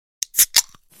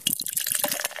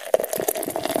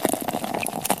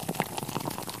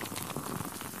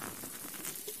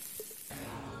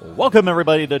Welcome,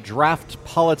 everybody, to Draft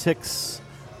Politics.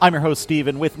 I'm your host, Steve,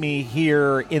 and with me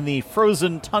here in the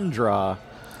frozen tundra.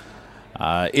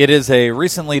 It is a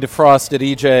recently defrosted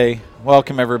EJ.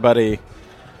 Welcome, everybody.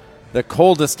 The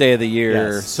coldest day of the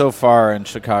year so far in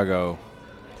Chicago.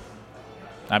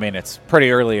 I mean, it's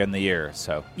pretty early in the year,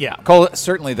 so yeah,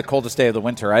 certainly the coldest day of the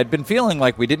winter. I'd been feeling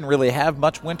like we didn't really have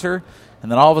much winter,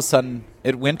 and then all of a sudden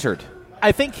it wintered.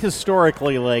 I think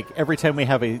historically, like, every time we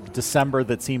have a December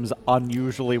that seems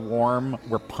unusually warm,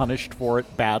 we're punished for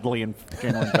it badly in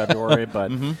January and February.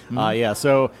 But yeah,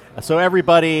 so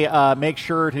everybody, make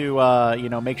sure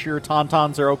to make sure your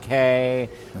tauntauns are okay.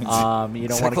 You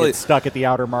don't want to get stuck at the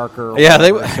outer marker. Yeah,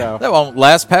 that won't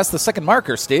last past the second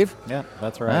marker, Steve. Yeah,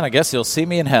 that's right. And I guess you'll see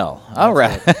me in hell. All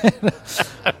right.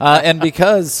 And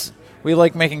because we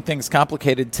like making things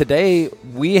complicated, today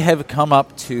we have come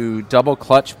up to Double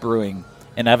Clutch Brewing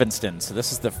in Evanston. So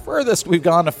this is the furthest we've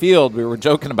gone afield. We were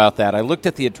joking about that. I looked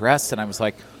at the address and I was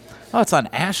like, oh, it's on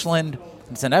Ashland.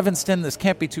 It's in Evanston. This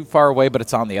can't be too far away, but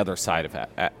it's on the other side of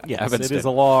Evanston. It is a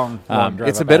long drive.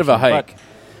 It's a bit of a hike.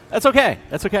 That's okay.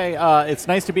 That's okay. It's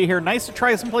nice to be here. Nice to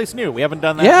try someplace new. We haven't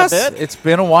done that in a bit. It's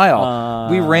been a while.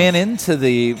 We ran into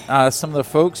some of the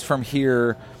folks from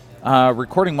here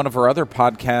recording one of our other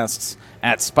podcasts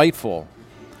at Spiteful.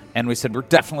 And we said, we're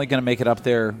definitely going to make it up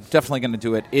there, definitely going to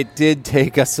do it. It did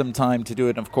take us some time to do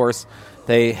it. And, of course,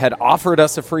 they had offered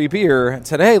us a free beer and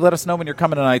said, hey, let us know when you're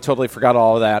coming. And I totally forgot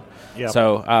all of that. Yep.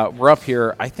 So we're up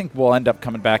here. I think we'll end up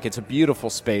coming back. It's a beautiful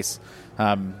space.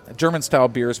 German-style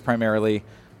beers primarily.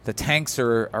 The tanks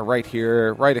are right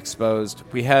here, right exposed.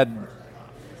 We had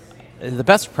the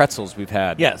best pretzels we've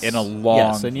had in a long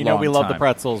time. Yes, and we love the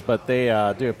pretzels, but they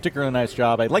do a particularly nice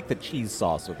job. I like the cheese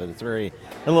sauce with it. It's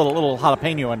a little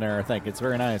jalapeno in there, I think. It's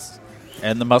very nice.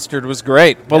 And the mustard was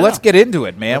great. Well, let's get into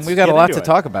it, man. We've got a lot to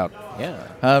talk about. Yeah.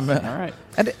 All right.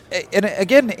 And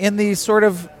again, in the sort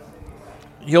of,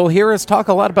 you'll hear us talk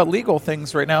a lot about legal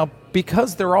things right now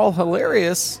because they're all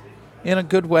hilarious in a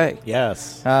good way.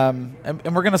 Yes. And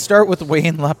we're going to start with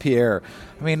Wayne LaPierre.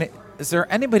 I mean, is there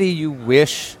anybody you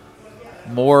wish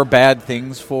more bad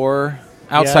things for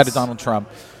outside of Donald Trump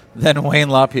than Wayne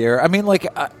LaPierre? I mean, like,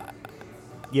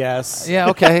 yes.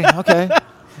 Yeah. Okay.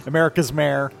 America's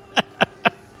mayor.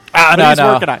 He's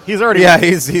working on it. He's already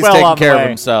he's taking care of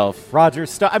himself. Roger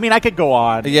I mean, I could go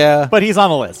on. Yeah. But he's on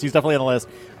the list. He's definitely on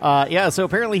the list. So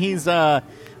apparently he's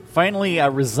finally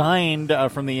resigned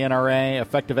from the NRA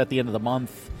effective at the end of the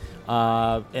month.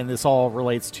 And this all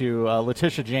relates to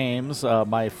Letitia James,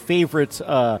 my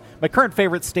current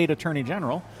favorite state attorney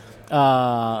general,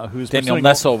 who's Daniel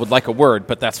Nessel would like a word,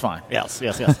 but that's fine. Yes.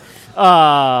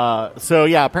 So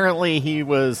yeah, apparently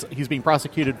he's being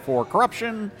prosecuted for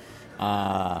corruption,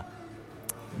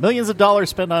 millions of dollars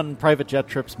spent on private jet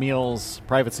trips, meals,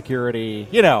 private security,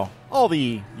 all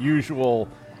the usual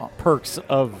perks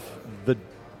of the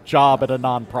job at a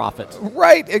nonprofit.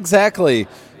 Right, exactly.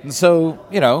 And so,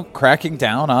 cracking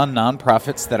down on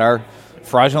nonprofits that are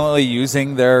fraudulently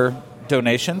using their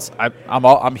donations,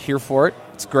 I'm here for it.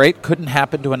 It's great. Couldn't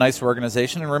happen to a nice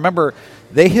organization. And remember,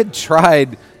 they had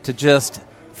tried to just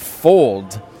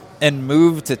fold and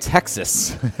move to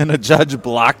Texas, and a judge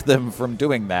blocked them from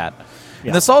doing that. Yeah.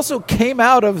 And this also came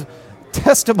out of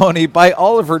testimony by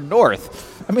Oliver North.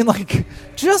 I mean, like,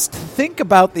 just think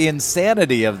about the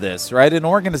insanity of this, right? An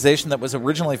organization that was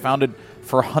originally founded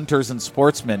for hunters and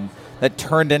sportsmen that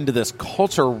turned into this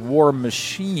culture war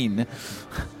machine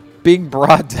being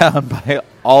brought down by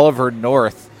Oliver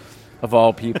North, of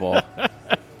all people.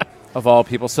 Of all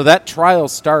people. So that trial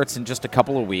starts in just a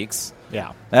couple of weeks.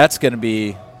 Yeah. That's going to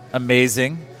be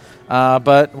amazing.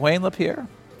 But Wayne LaPierre,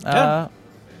 happy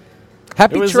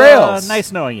trails. It was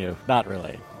nice knowing you. Not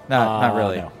really. Not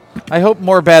really. No. I hope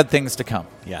more bad things to come.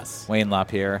 Yes. Wayne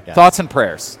LaPierre. Yes. Thoughts and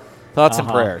prayers. And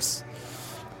prayers.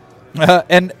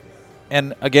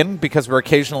 And again, because we're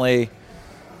occasionally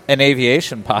an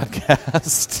aviation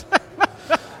podcast,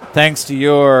 thanks to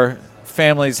your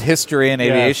family's history in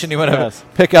aviation, you want to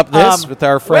pick up this with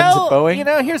our friends at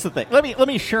Boeing? Here's the thing. Let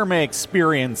me share my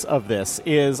experience of this.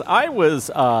 I was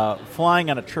flying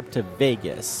on a trip to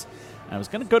Vegas. I was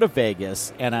going to go to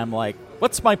Vegas, and I'm like,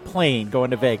 what's my plane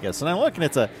going to Vegas? And I look, and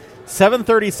it's a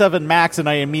 737 MAX, and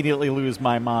I immediately lose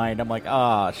my mind. I'm like,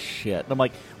 shit. And I'm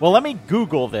like, well, let me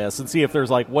Google this and see if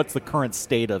there's, like, what's the current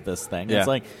state of this thing. Yeah. It's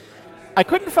like, I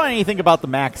couldn't find anything about the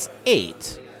MAX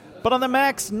 8, but on the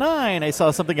MAX 9, I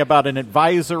saw something about an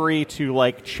advisory to,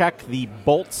 like, check the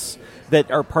bolts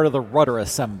that are part of the rudder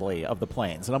assembly of the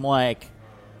planes. And I'm like,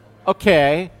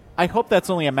 okay, I hope that's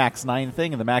only a MAX 9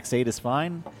 thing and the MAX 8 is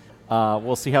fine.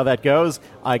 We'll see how that goes.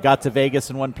 I got to Vegas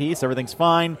in one piece. Everything's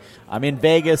fine. I'm in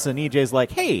Vegas, and EJ's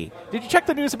like, hey, did you check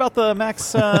the news about the MAX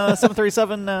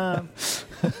 737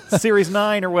 Series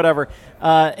 9 or whatever?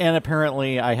 And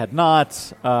apparently I had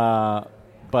not.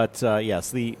 But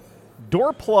yes, the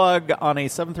door plug on a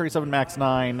 737 MAX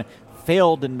 9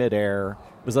 failed in midair.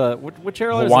 It was which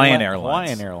airline? Hawaiian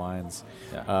Airlines. Hawaiian Airlines.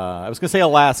 Yeah. I was going to say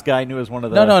Alaska. I knew it was one of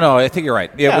the. No. I think you're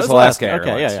right. Yeah, it was Alaska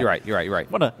Airlines. Okay, yeah. You're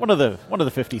right. One of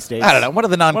the 50 states. I don't know. One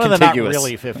of the non-contiguous. One of the not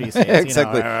really 50 states.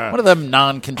 Exactly. One of them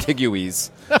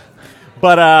non-contiguous.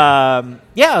 But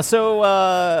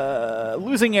so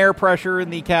losing air pressure in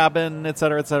the cabin, et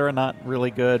cetera, not really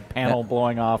good. Panel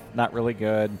blowing off, not really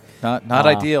good. Not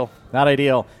ideal. Not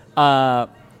ideal.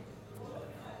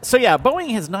 So yeah,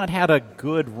 Boeing has not had a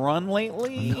good run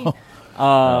lately.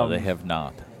 No, they have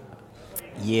not.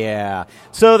 Yeah.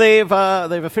 So they've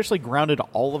officially grounded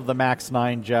all of the MAX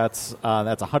 9 jets.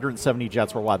 That's 170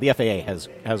 jets worldwide. The FAA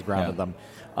has grounded them.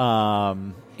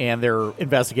 And they're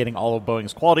investigating all of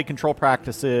Boeing's quality control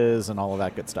practices and all of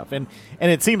that good stuff. And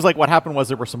it seems like what happened was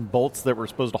there were some bolts that were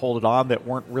supposed to hold it on that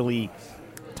weren't really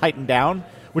tightened down,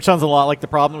 which sounds a lot like the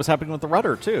problem that was happening with the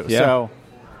rudder, too. Yeah. So,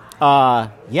 I'm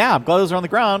glad those are on the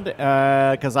ground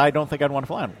because I don't think I'd want to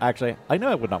fly on. Actually, I know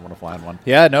I would not want to fly on one.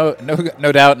 Yeah, no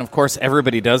doubt. And, of course,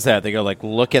 everybody does that. They go, like,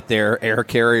 look at their air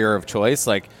carrier of choice.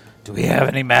 Like, do we have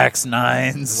any MAX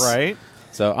 9s? Right.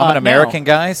 So I'm an American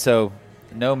guy, so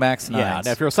no MAX 9s. Yeah,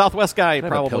 now if you're a Southwest guy, it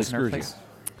probably Pilsner, screws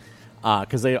you.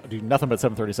 Because they do nothing but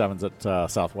 737s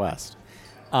at Southwest.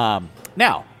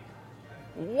 Now,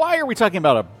 why are we talking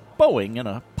about a Boeing in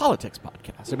a politics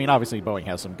podcast? I mean, obviously Boeing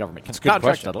has some government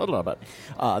contracts. But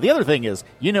the other thing is,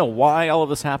 you know why all of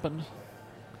this happened?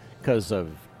 Because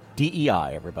of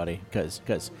DEI, everybody. Because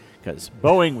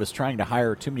Boeing was trying to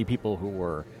hire too many people who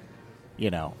were,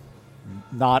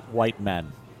 not white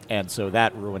men. And so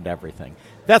that ruined everything.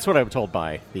 That's what I'm told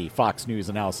by the Fox News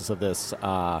analysis of this.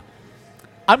 I'm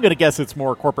going to guess it's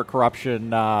more corporate corruption,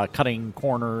 cutting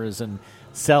corners and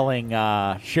selling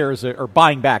shares or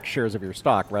buying back shares of your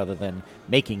stock rather than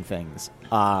making things.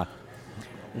 I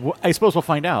suppose we'll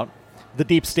find out. The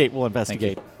deep state will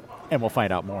investigate, and we'll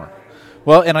find out more.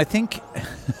 Well, and I think,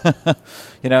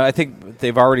 I think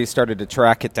they've already started to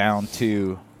track it down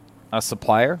to a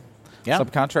supplier,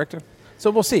 subcontractor. So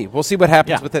we'll see. We'll see what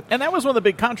happens with it. And that was one of the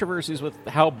big controversies with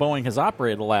how Boeing has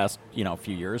operated the last,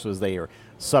 few years was they are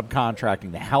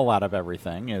subcontracting the hell out of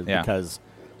everything because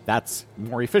that's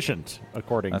more efficient,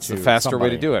 according to That's the faster way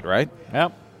to do it, right?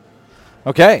 Yep.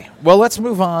 Okay. Well, let's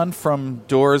move on from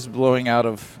doors blowing out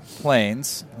of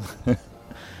planes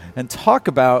and talk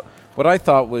about what I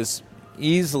thought was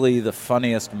easily the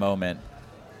funniest moment.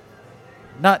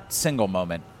 Not single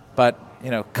moment, but,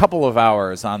 couple of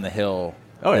hours on the Hill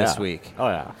this week. Oh,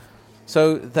 yeah.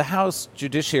 So the House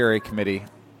Judiciary Committee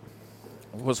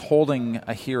was holding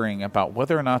a hearing about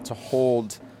whether or not to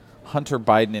hold Hunter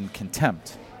Biden in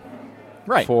contempt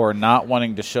for not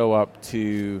wanting to show up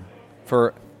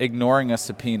for ignoring a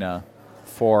subpoena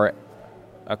for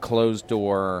a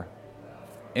closed-door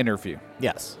interview.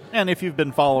 Yes. And if you've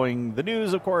been following the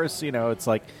news, of course, it's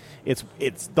like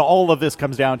all of this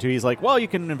comes down to he's like, well, you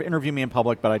can interview me in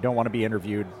public, but I don't want to be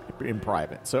interviewed in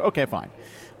private. So, okay, fine.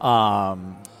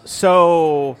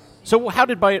 So how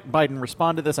did Biden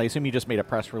respond to this? I assume he just made a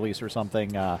press release or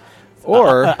something,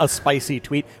 or a spicy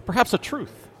tweet, perhaps a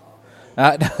truth.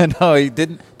 No, he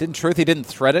didn't truth. He didn't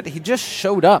thread it. He just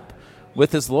showed up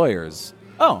with his lawyers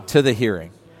to the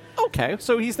hearing. Okay,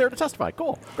 so he's there to testify.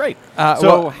 Cool, great.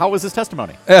 How was his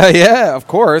testimony? Yeah, of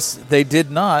course. They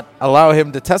did not allow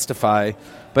him to testify,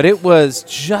 but it was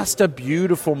just a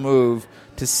beautiful move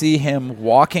to see him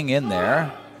walking in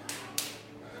there,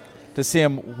 to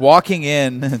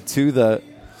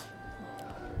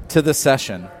the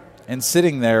session and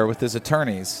sitting there with his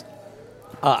attorneys.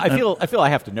 I feel I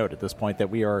have to note at this point that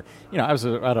we are, I was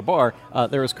at a bar.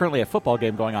 There is currently a football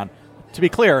game going on. To be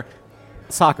clear,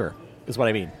 soccer is what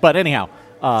I mean. But anyhow,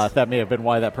 that may have been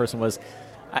why that person was.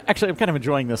 Actually, I'm kind of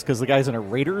enjoying this because the guy's in a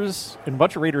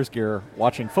bunch of Raiders gear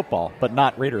watching football, but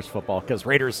not Raiders football because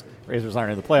Raiders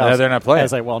aren't in the playoffs. No, they're not playing.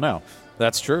 As I well know.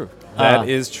 That's true. That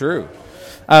is true.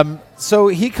 So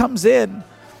he comes in,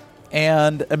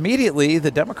 and immediately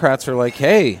the Democrats are like,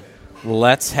 "Hey,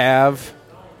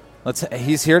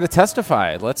 he's here to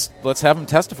testify. Let's have him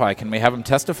testify. Can we have him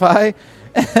testify?"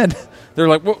 And they're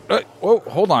like, whoa,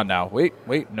 hold on now. Wait,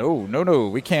 no,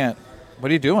 we can't. What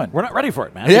are you doing? We're not ready for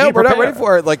it, man. Yeah, we're not ready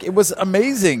for it. Like, it was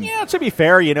amazing. Yeah, to be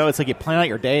fair, it's like you plan out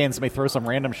your day and somebody throws some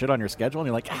random shit on your schedule and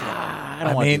you're like, I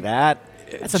don't want to do that.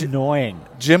 That's annoying.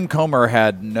 Jim Comer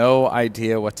had no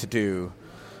idea what to do.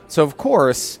 So, of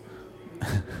course,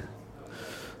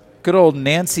 good old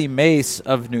Nancy Mace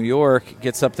of New York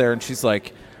gets up there and she's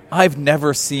like, I've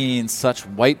never seen such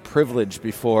white privilege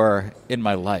before in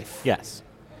my life. Yes.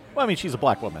 Well, I mean, she's a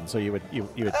black woman, so you would. Oh,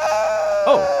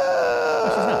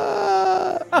 she's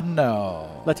not. Huh.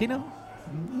 No. Latino?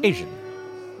 Asian?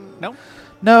 No?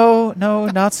 No,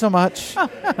 not so much.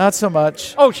 Not so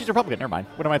much. Oh, she's Republican. Never mind.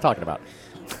 What am I talking about?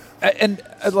 And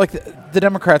like the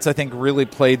Democrats, I think, really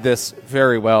played this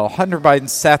very well. Hunter Biden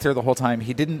sat there the whole time.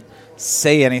 He didn't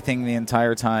say anything the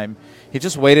entire time. He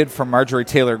just waited for Marjorie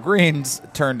Taylor Greene's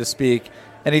turn to speak,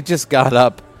 and he just got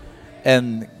up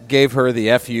and gave her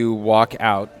the FU walk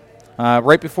out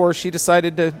right before she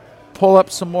decided to pull up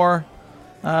some more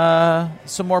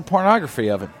pornography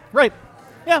of it. Right.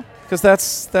 Yeah. Because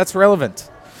that's relevant.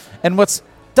 And what's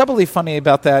doubly funny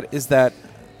about that is that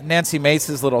Nancy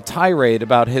Mace's little tirade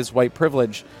about his white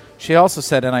privilege, she also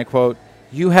said, and I quote,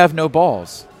 "You have no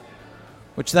balls."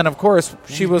 Which then, of course,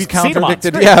 she was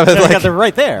contradicted. Yeah, they're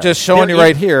right there. Just showing you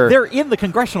right here. They're in the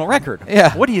congressional record.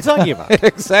 Yeah. What are you talking about?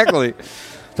 Exactly.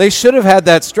 They should have had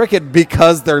that stricken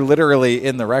because they're literally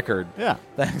in the record. Yeah.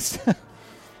 Thanks.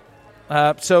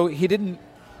 So he didn't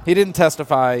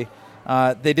testify.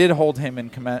 They did hold him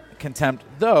in contempt,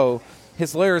 though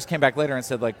his lawyers came back later and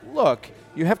said, like, look,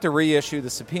 you have to reissue the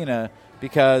subpoena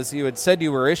because you had said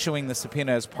you were issuing the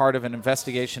subpoena as part of an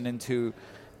investigation into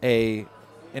an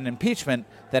impeachment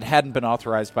that hadn't been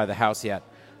authorized by the House yet.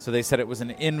 So they said it was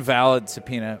an invalid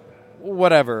subpoena.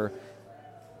 Whatever.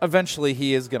 Eventually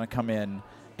he is going to come in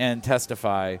and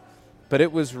testify. But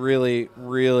it was really,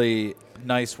 really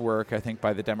nice work, I think,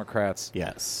 by the Democrats.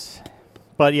 Yes.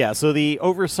 But, yeah, so the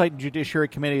Oversight and Judiciary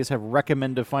Committees have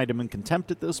recommended to find him in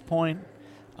contempt at this point,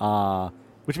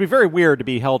 which would be very weird to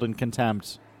be held in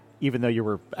contempt even though you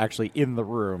were actually in the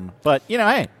room. But,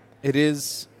 hey. It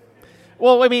is.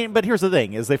 Well, I mean, but here's the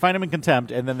thing, is they find him in contempt,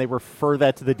 and then they refer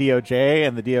that to the DOJ,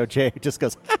 and the DOJ just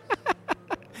goes,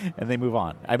 and they move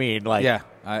on. I mean, like... Yeah,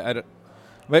 I don't...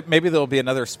 Maybe there'll be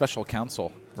another special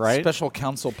counsel, right? Special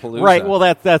counsel palooza. Right. Well,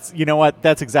 that's you know what?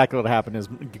 That's exactly what happened. Is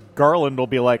Garland will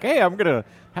be like, "Hey, I'm going to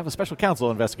have a special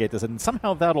counsel investigate this," and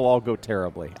somehow that'll all go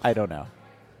terribly. I don't know.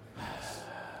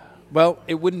 Well,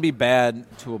 it wouldn't be bad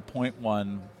to appoint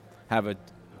one, have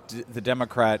the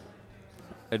Democrat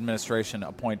administration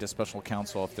appoint a special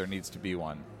counsel if there needs to be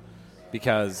one,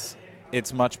 because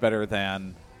it's much better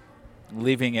than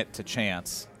leaving it to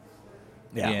chance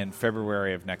in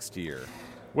February of next year.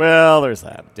 Well, there's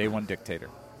that. Day one dictator.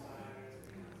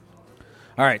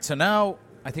 All right, so now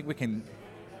I think we can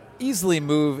easily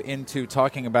move into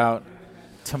talking about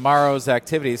tomorrow's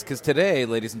activities, because today,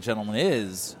 ladies and gentlemen,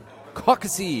 is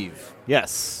Caucus Eve.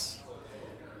 Yes.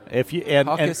 If you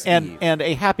and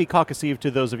a happy Caucus Eve to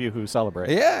those of you who celebrate.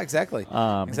 Yeah, exactly.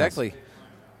 Exactly. Yes.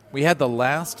 We had the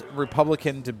last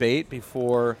Republican debate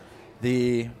before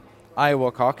the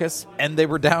Iowa caucus, and they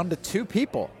were down to 2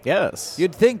 people. Yes.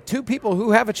 You'd think 2 people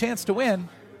who have a chance to win.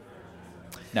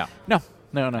 No.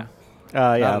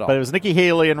 Yeah, but it was Nikki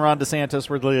Haley and Ron DeSantis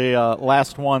were the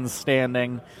last ones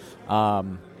standing.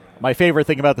 My favorite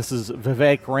thing about this is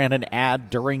Vivek ran an ad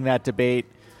during that debate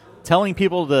telling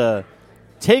people to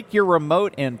take your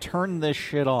remote and turn this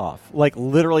shit off. Like,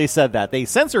 literally said that. They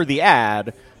censored the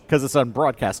ad because it's on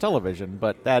broadcast television,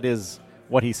 but that is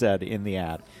what he said in the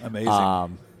ad.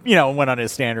 Amazing. Went on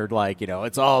his standard, like,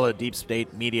 it's all a deep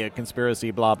state media conspiracy,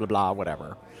 blah, blah, blah,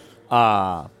 whatever.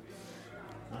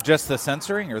 Just the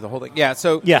censoring or the whole thing? Yeah,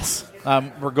 so yes.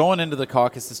 We're going into the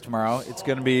caucuses tomorrow. It's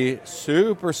going to be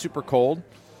super, super cold.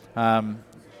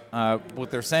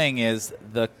 What they're saying is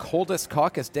the coldest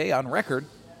caucus day on record.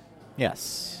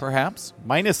 Yes. Perhaps.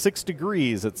 -6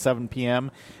 degrees at 7 p.m.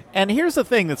 And here's the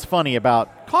thing that's funny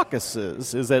about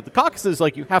caucuses is that the caucuses,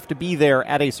 like, you have to be there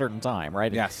at a certain time,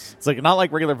 right? Yes. It's like not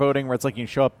like regular voting where it's like you can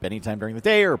show up anytime during the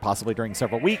day or possibly during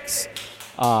several weeks.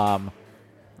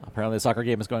 Apparently the soccer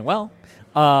game is going well.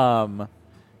 The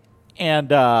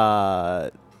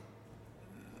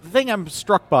thing I'm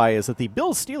struck by is that the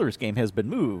Bills-Steelers game has been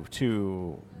moved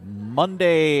to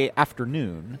Monday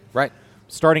afternoon. Right.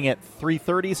 Starting at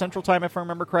 3:30 Central Time, if I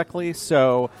remember correctly.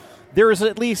 So there is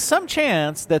at least some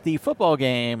chance that the football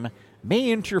game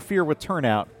may interfere with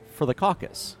turnout for the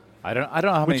caucus. I don't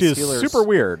know how which many is Steelers. Super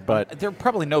weird, but there are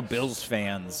probably no Bills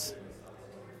fans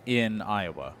in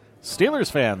Iowa.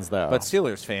 Steelers fans, though. But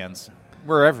Steelers fans,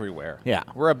 we're everywhere. Yeah,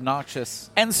 we're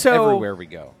obnoxious, and so everywhere we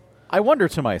go. I wonder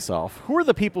to myself, who are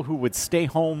the people who would stay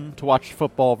home to watch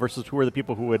football versus who are the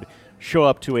people who would show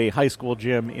up to a high school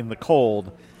gym in the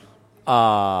cold?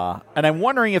 And I'm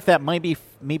wondering if that maybe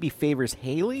favors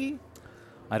Haley.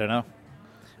 I don't know.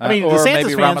 I mean, or DeSantis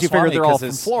fans, Ramaswamy, you figure they're all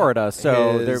from Florida,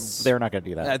 so they're not going to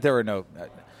do that. There are no.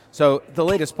 So the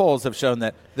latest polls have shown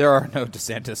that there are no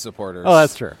DeSantis supporters. Oh,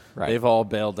 that's true. Right. They've all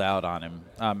bailed out on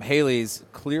him. Haley's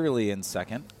clearly in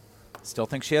second. Still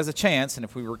think she has a chance. And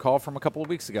if we recall from a couple of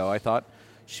weeks ago, I thought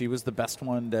she was the best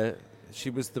one she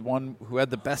was the one who had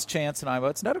the best chance in Iowa.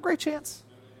 It's not a great chance.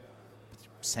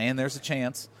 Saying there's a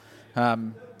chance.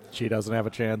 She doesn't have a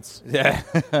chance. Yeah,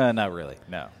 not really.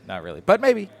 No, not really. But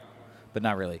maybe, but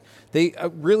not really. A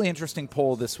really interesting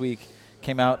poll this week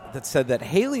came out that said that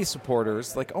Haley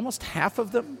supporters, like almost half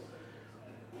of them,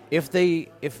 if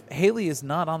Haley is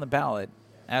not on the ballot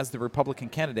as the Republican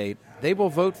candidate, they will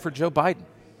vote for Joe Biden.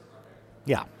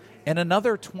 Yeah. And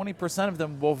another 20% of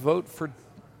them will vote for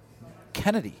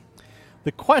Kennedy.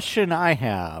 The question I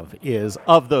have is,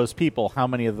 of those people, how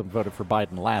many of them voted for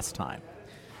Biden last time?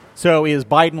 So is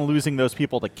Biden losing those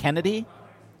people to Kennedy?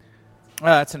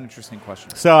 That's an interesting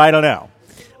question. So I don't know.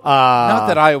 Not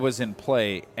that Iowa's in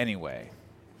play anyway,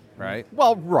 right?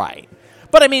 Well, right.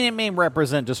 But, I mean, it may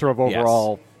represent just sort of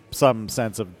overall some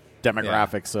sense of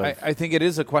demographics. Yeah. Of I think it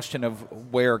is a question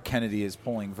of where Kennedy is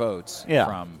pulling votes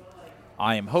from.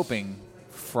 I am hoping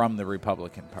from the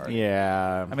Republican Party.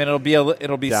 Yeah. I mean,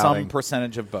 it'll be some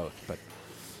percentage of both, but.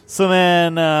 So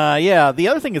then, the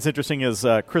other thing that's interesting is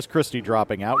Chris Christie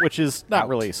dropping out, which is not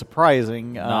really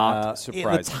surprising. Not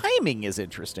surprising. The timing is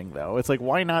interesting, though. It's like,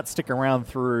 why not stick around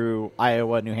through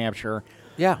Iowa, New Hampshire?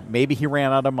 Yeah. Maybe he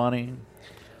ran out of money.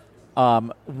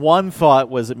 One thought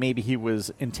was that maybe he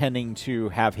was intending to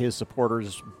have his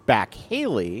supporters back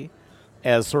Haley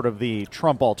as sort of the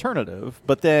Trump alternative,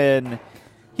 but then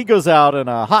he goes out in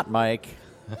a hot mic,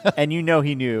 and he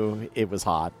knew it was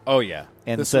hot. Oh, yeah.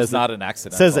 And this says was not an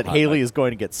accident. Says that Haley is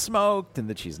going to get smoked and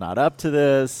that she's not up to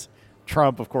this.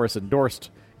 Trump, of course, endorsed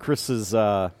Chris's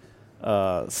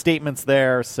statements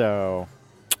there. So,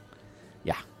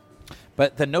 yeah.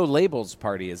 But the No Labels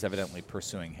Party is evidently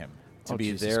pursuing him to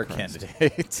be their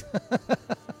candidate.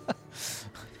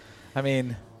 I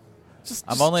mean,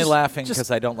 I'm only laughing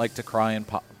because I don't like to cry in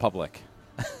public.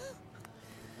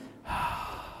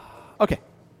 Okay.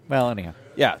 Well, anyhow.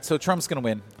 Yeah, so Trump's going to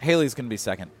win. Haley's going to be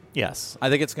second. Yes. I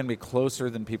think it's going to be closer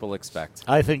than people expect.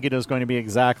 I think it is going to be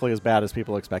exactly as bad as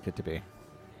people expect it to be.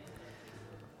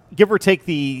 Give or take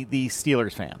the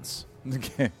Steelers fans.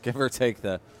 Give or take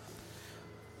the...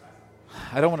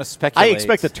 I don't want to speculate. I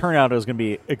expect the turnout is going to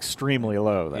be extremely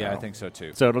low, though. Yeah, I think so,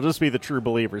 too. So it'll just be the true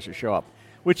believers who show up,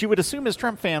 which you would assume is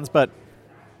Trump fans, but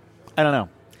I don't know.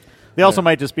 They also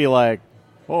might just be like,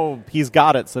 oh, he's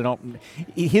got it, so don't...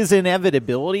 His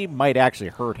inevitability might actually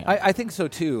hurt him. I think so,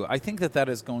 too. I think that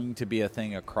is going to be a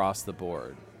thing across the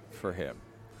board for him.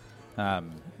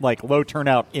 Like low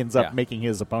turnout ends up making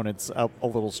his opponents a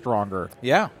little stronger.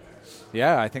 Yeah.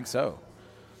 Yeah, I think so.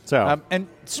 So, and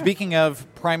speaking of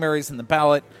primaries in the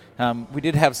ballot, we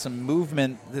did have some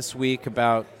movement this week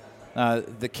about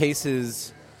the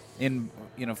cases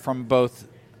from both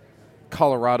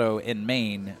Colorado and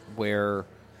Maine where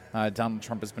Donald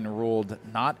Trump has been ruled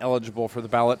not eligible for the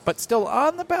ballot, but still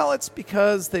on the ballots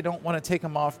because they don't want to take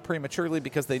him off prematurely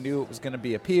because they knew it was going to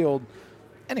be appealed.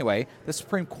 Anyway, the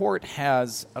Supreme Court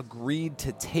has agreed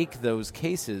to take those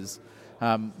cases,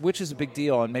 which is a big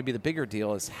deal, and maybe the bigger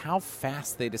deal is how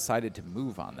fast they decided to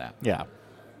move on that. Yeah.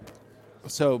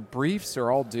 So briefs are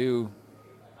all due.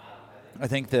 I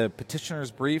think the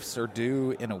petitioner's briefs are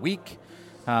due in a week.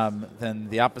 Then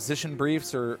the opposition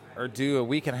briefs are due a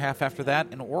week and a half after that,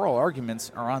 and oral arguments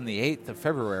are on the 8th of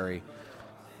February.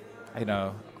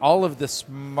 All of the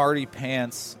smarty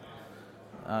pants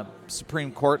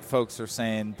Supreme Court folks are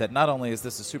saying that not only is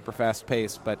this a super fast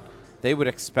pace, but they would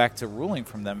expect a ruling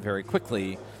from them very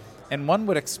quickly. And one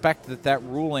would expect that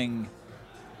ruling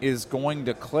is going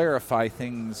to clarify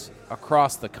things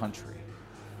across the country.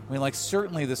 I mean,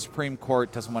 certainly the Supreme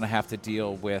Court doesn't want to have to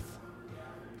deal with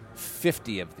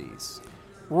 50 of these.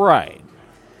 Right.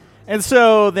 And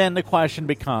so then the question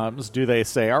becomes, do they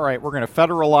say, all right, we're going to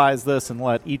federalize this and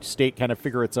let each state kind of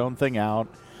figure its own thing out?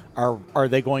 Are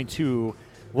they going to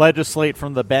legislate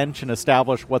from the bench and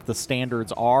establish what the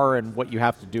standards are and what you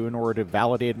have to do in order to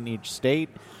validate in each state?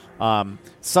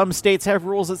 Some states have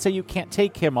rules that say you can't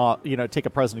take him off, take a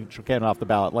presidential candidate off the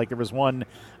ballot. Like there was one,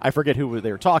 I forget who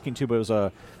they were talking to, but it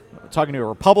was talking to a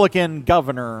Republican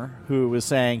governor who was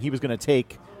saying he was going to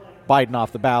take Biden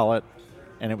off the ballot.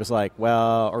 And it was like,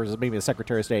 well, or was it maybe the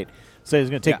Secretary of State said he was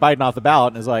going to take Biden off the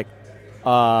ballot, and it's like,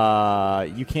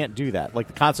 you can't do that. Like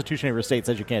the Constitution of your state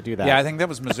says you can't do that. Yeah, I think that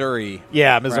was Missouri.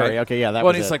 Yeah, Missouri. Right? Okay, yeah, that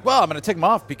was was and he's it. like, well, I'm going to take him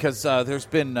off because there's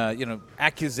been,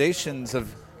 accusations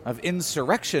of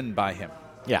insurrection by him.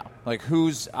 Yeah. Like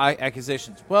whose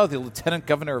accusations? Well, the lieutenant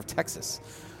governor of Texas.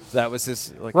 That was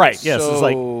his right. Yes, so it's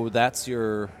like that's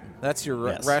your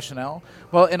Yes. rationale.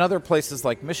 Well, in other places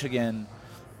like Michigan,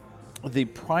 the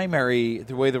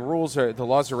way the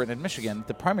laws are written in Michigan,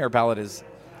 the primary ballot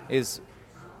is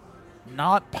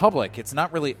not public. It's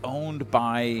not really owned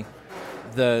by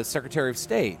the Secretary of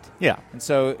State. Yeah. And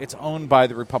so it's owned by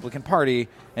the Republican Party,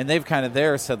 and they've kind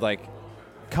of said, like,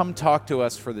 come talk to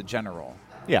us for the general.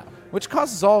 Yeah. Which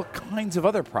causes all kinds of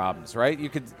other problems, right? You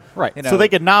could Right. You know, So they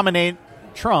could nominate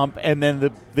Trump, and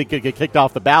then they could get kicked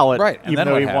off the ballot, Right, and even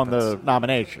then though he what won the happens?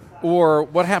 nomination. Or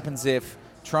what happens if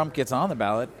Trump gets on the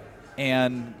ballot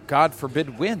and, God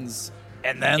forbid, wins,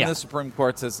 and then the Supreme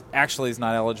Court says, actually, he's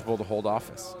not eligible to hold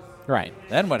office? Right.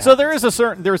 Then what So happens?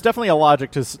 there's definitely a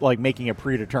logic to like making a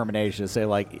predetermination to say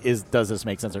like does this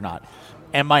make sense or not?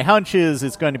 And my hunch is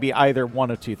it's going to be either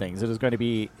one of two things. It is going to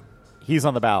be he's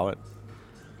on the ballot,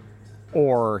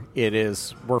 or it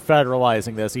is we're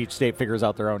federalizing this. Each state figures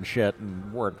out their own shit,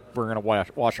 and we're going to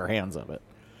wash our hands of it.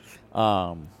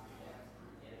 No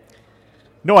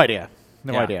idea.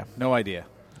 No idea. No idea.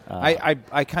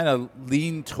 I kind of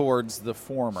lean towards the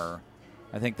former.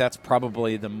 I think that's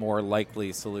probably the more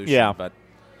likely solution. Yeah. But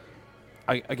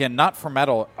again, not for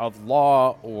matter of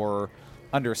law or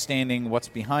understanding what's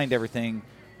behind everything,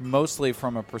 mostly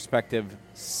from a perspective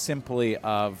simply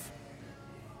of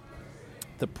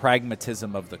the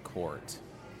pragmatism of the court.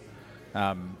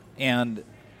 And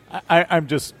I'm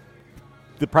just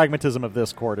the pragmatism of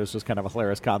this court is just kind of a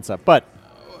hilarious concept. But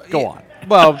go on.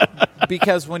 Well,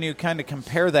 because when you kind of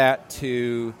compare that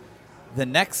to the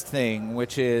next thing,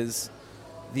 which is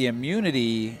the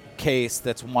immunity case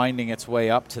that's winding its way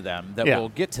up to them, that will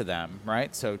get to them,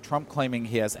 right? So Trump claiming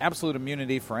he has absolute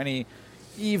immunity for any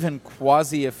even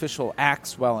quasi-official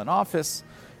acts while in office,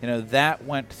 that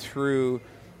went through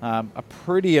a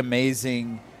pretty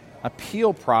amazing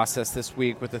appeal process this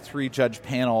week with a 3-judge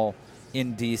panel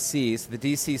in D.C. So the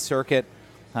D.C. Circuit,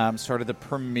 sort of the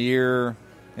premier,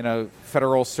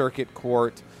 federal circuit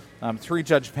court,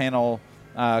 3-judge panel,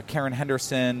 Karen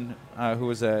Henderson, who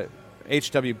was a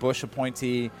H.W. Bush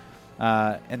appointee,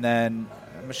 and then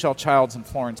Michelle Childs and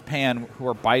Florence Pan, who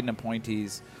are Biden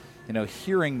appointees,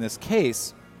 hearing this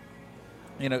case,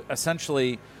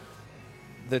 essentially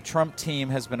the Trump team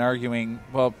has been arguing,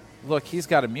 well, look, he's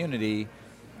got immunity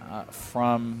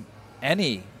from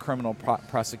any criminal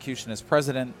prosecution as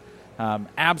president,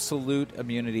 absolute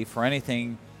immunity for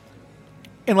anything.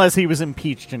 Unless he was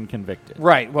impeached and convicted.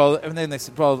 Right. Well, and then they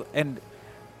said, well, and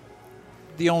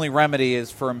the only remedy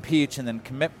is for impeach and then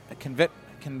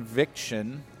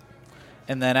conviction,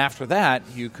 and then after that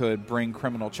you could bring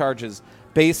criminal charges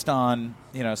based on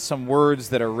some words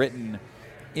that are written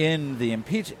in the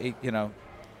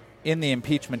in the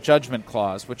impeachment judgment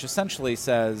clause, which essentially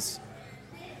says,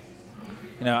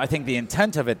 I think the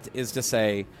intent of it is to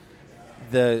say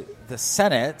the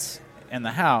Senate and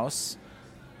the House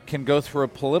can go through a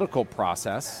political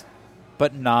process,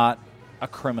 but not a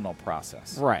criminal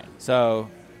process. Right. So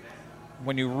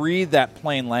when you read that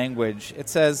plain language, it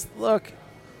says, look,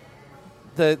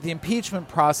 the impeachment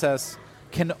process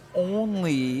can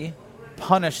only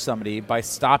punish somebody by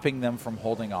stopping them from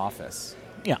holding office.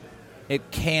 Yeah.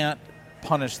 It can't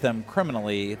punish them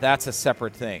criminally. That's a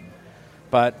separate thing.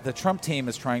 But the Trump team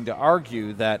is trying to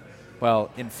argue that,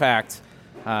 well, in fact,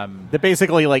 that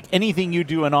basically, like, anything you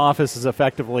do in office is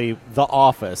effectively the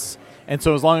office. And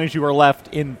so as long as you are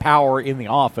left in power in the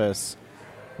office,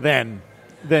 then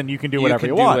you can do whatever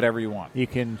you want. Whatever you want. You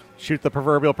can shoot the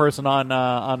proverbial person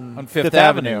on Fifth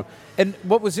Avenue. And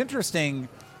what was interesting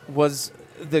was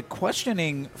the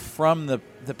questioning from the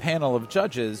panel of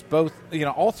judges, both,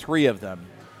 all three of them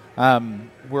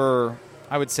were,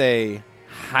 I would say,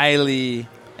 highly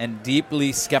and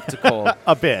deeply skeptical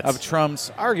a bit of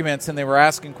Trump's arguments, and they were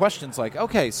asking questions like,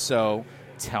 okay, so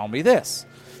tell me this.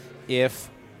 If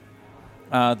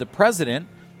the president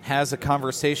has a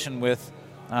conversation with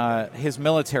his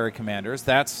military commanders,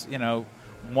 that's,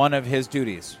 one of his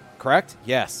duties, correct?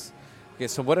 Yes. Okay,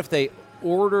 so what if they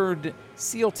ordered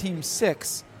SEAL Team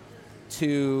 6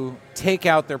 to take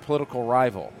out their political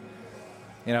rival?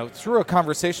 Through a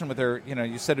conversation with their,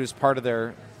 you said it was part of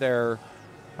their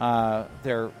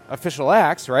official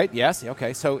acts, right? Yes.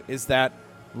 Okay. So is that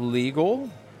legal?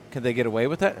 Could they get away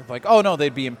with that? Like, oh no,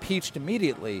 they'd be impeached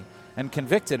immediately and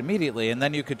convicted immediately, and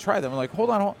then you could try them. Like, hold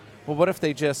on. Well, what if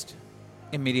they just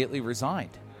immediately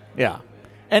resigned? Yeah.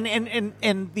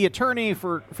 And the attorney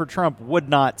for Trump would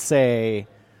not say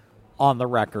on the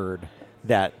record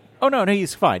that, oh no,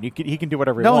 he's fine. He can do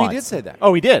whatever he wants. No, he did say that.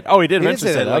 Oh, he did. Oh, he did. He did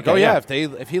say that. Like, okay,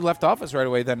 if he left office right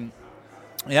away, then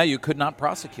you could not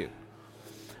prosecute.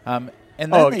 And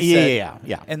then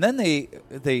And then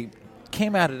they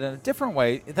came at it in a different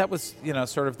way. That was,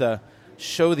 sort of the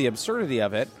show the absurdity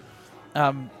of it.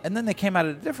 And then they came at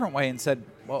it a different way and said,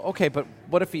 well, okay, but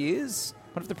what if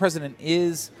the president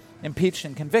is impeached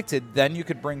and convicted, then you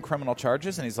could bring criminal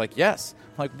charges? And he's like, yes.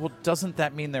 I'm like, well, doesn't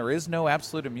that mean there is no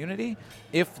absolute immunity?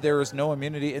 If there is no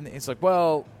immunity, and he's like,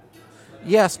 well,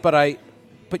 yes, but and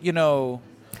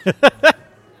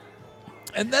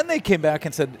then they came back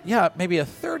and said, yeah, maybe a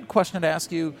third question to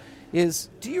ask you is,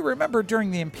 do you remember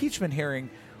during the impeachment hearing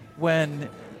when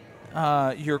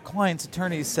your client's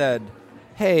attorney said,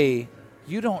 hey,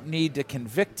 you don't need to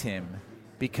convict him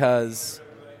because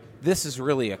this is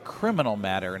really a criminal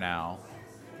matter now,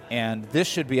 and this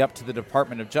should be up to the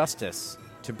Department of Justice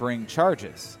to bring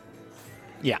charges.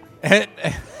 Yeah. And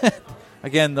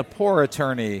again, the poor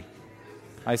attorney,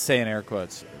 I say in air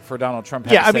quotes, for Donald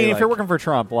Trump. Yeah, I mean, if you're working for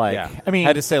Trump,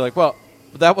 had to say, well,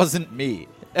 that wasn't me.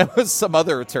 It was some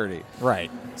other attorney. Right.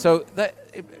 So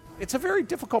it's a very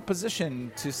difficult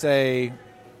position to say,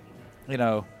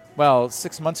 well,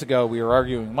 6 months ago we were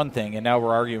arguing one thing, and now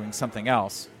we're arguing something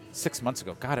else. 6 months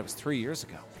ago. God, it was 3 years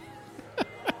ago.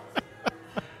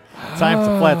 Time's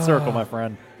a flat circle, my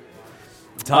friend.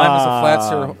 Time is a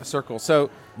flat circle. So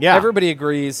yeah, everybody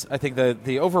agrees. I think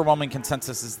the overwhelming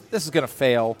consensus is this is going to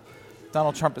fail.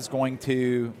 Donald Trump is going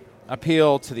to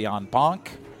appeal to the en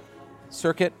banc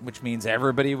circuit, which means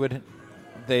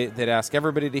they'd ask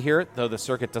everybody to hear it, though the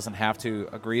circuit doesn't have to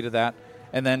agree to that.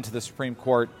 And then to the Supreme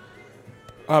Court,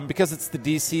 because it's the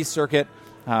D.C. circuit.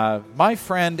 My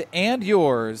friend and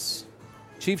yours,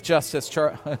 Chief Justice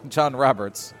John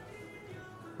Roberts,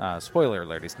 spoiler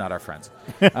alert, he's not our friends,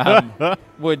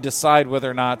 would decide whether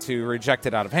or not to reject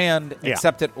it out of hand,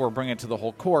 accept it, or bring it to the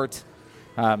whole court.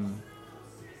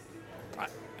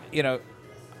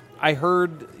 I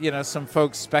heard, some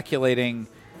folks speculating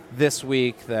this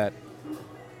week that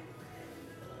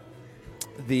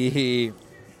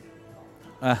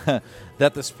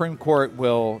that the Supreme Court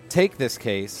will take this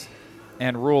case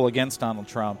and rule against Donald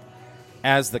Trump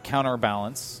as the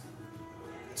counterbalance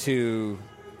to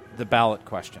the ballot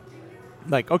question.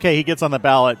 Like, okay, he gets on the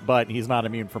ballot, but he's not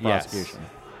immune from prosecution.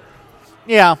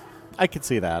 Yes. Yeah, I could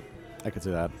see that. I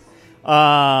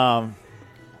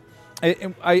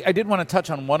did want to touch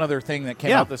on one other thing that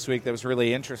came out this week that was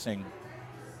really interesting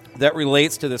that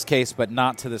relates to this case but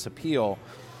not to this appeal,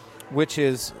 which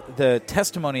is the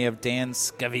testimony of Dan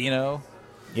Scavino.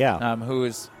 Yeah. Who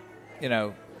is,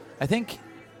 I think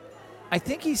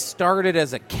he started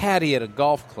as a caddy at a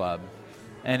golf club,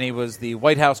 and he was the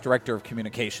White House Director of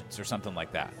Communications or something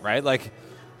like that, right? Like,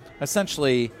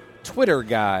 essentially, Twitter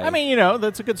guy. I mean,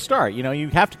 that's a good start. You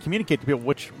have to communicate to people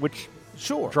which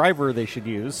driver they should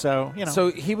use. So,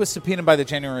 So he was subpoenaed by the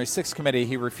January 6th committee.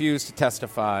 He refused to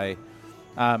testify.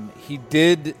 He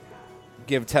did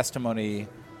give testimony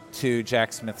to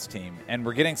Jack Smith's team, and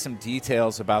we're getting some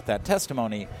details about that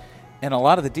testimony. And a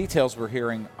lot of the details we're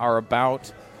hearing are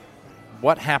about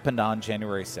what happened on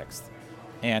January 6th.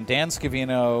 And Dan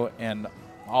Scavino and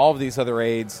all of these other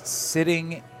aides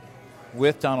sitting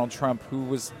with Donald Trump,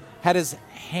 who had his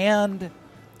hands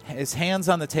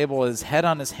on the table, his head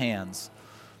on his hands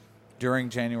during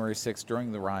January 6th,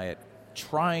 during the riot,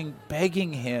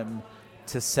 begging him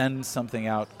to send something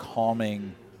out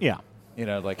calming. Yeah.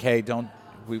 Like, hey,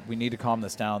 we need to calm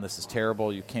this down. This is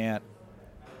terrible. You can't.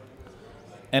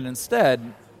 And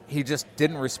instead, he just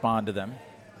didn't respond to them,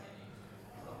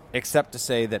 except to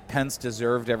say that Pence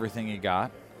deserved everything he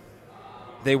got.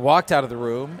 They walked out of the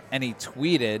room, and he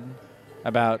tweeted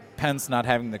about Pence not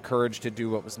having the courage to do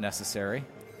what was necessary,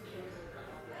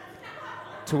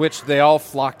 to which they all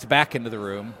flocked back into the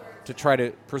room to try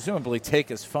to presumably take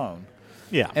his phone.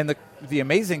 Yeah. And the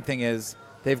amazing thing is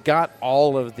they've got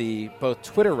all of the both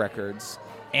Twitter records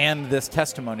and this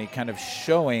testimony kind of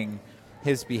showing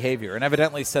his behavior, and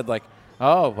evidently said, like,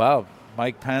 oh, wow,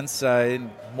 Mike Pence in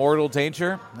mortal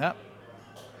danger. Yep.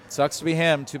 Sucks to be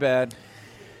him. Too bad.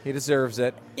 He deserves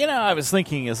it. I was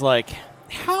thinking is like,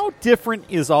 how different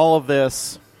is all of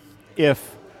this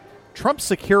if Trump's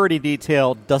security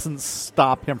detail doesn't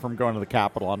stop him from going to the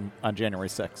Capitol on January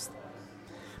 6th?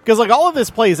 Because, like, all of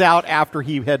this plays out after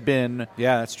he had been...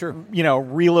 Yeah, that's true.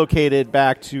 Relocated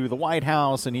back to the White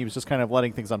House, and he was just kind of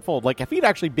letting things unfold. Like, if he'd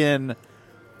actually been,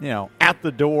 at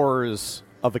the doors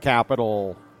of the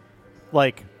Capitol,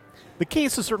 like, the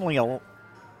case is certainly I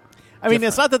mean,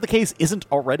 it's not that the case isn't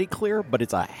already clear, but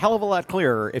it's a hell of a lot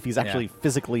clearer if he's actually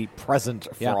physically present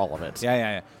for all of it.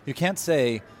 Yeah. You can't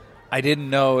say, I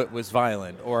didn't know it was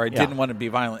violent, or I didn't want to be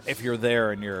violent if you're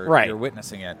there and you're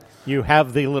witnessing it. You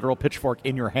have the literal pitchfork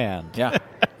in your hand. Yeah.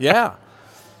 Yeah.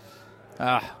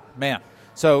 Man.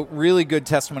 So really good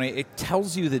testimony. It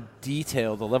tells you the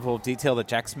level of detail that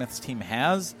Jack Smith's team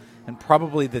has, and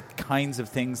probably the kinds of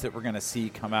things that we're going to see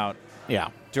come out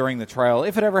during the trial,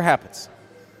 if it ever happens.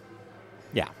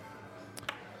 Yeah.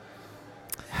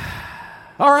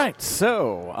 All right,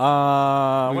 so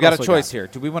we've got a choice here.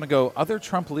 Do we want to go other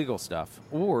Trump legal stuff,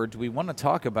 or do we want to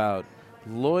talk about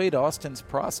Lloyd Austin's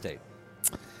prostate?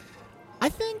 I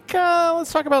think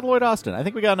let's talk about Lloyd Austin. I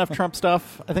think we got enough Trump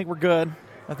stuff. I think we're good.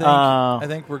 I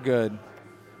think we're good.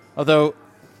 Although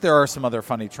there are some other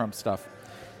funny Trump stuff.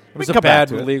 It was a bad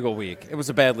legal week. It was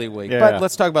a bad legal week. But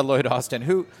let's talk about Lloyd Austin,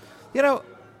 who,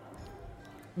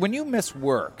 when you miss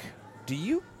work, do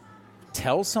you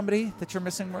tell somebody that you're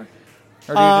missing work?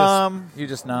 Or do you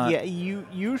just not? Yeah,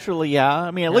 usually,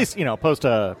 I mean, at least, post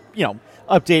a,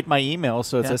 update my email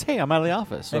so it says, hey, I'm out of the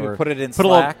office. Maybe or put it in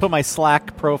Slack. Put my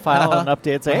Slack profile and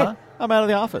update, say, hey, I'm out of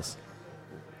the office.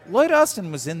 Lloyd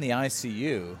Austin was in the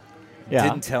ICU.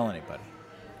 Didn't tell anybody.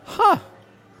 Huh.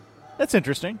 That's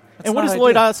interesting. And what does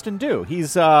Lloyd Austin do?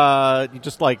 He's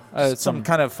just like some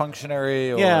kind of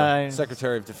functionary or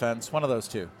Secretary of Defense, one of those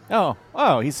two.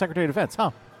 Oh, he's Secretary of Defense,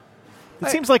 huh? It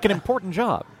seems like an important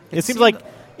job. It seems like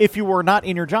if you were not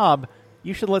in your job,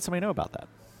 you should let somebody know about that.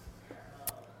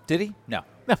 Did he? No,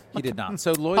 he did not.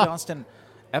 So Lloyd Austin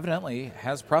evidently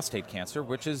has prostate cancer,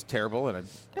 which is terrible.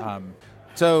 And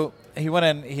so he went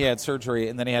in, he had surgery,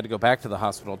 and then he had to go back to the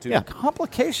hospital due to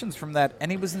complications from that, and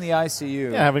he was in the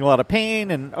ICU. Yeah, having a lot of pain,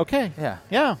 and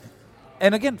Yeah.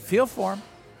 And again, feel for him.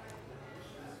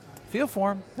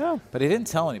 Yeah. But he didn't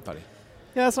tell anybody.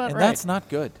 Yeah, that's not and right. That's not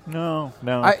good. No.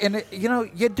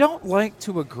 You don't like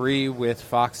to agree with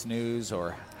Fox News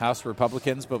or House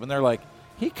Republicans, but when they're like,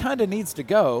 he kind of needs to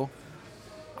go,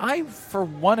 I, for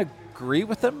one, agree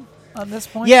with them on this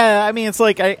point. Yeah, I mean, it's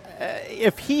like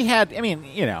if he had,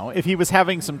 if he was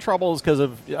having some troubles because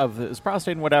of his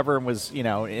prostate and whatever, and was,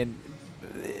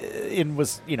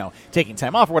 taking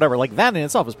time off or whatever, like that in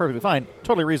itself is perfectly fine,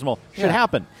 totally reasonable, should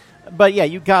happen. But yeah,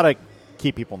 you gotta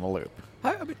keep people in the loop.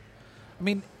 I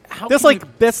mean, how that's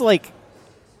like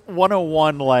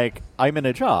 101. Like, I'm in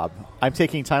a job, I'm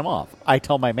taking time off. I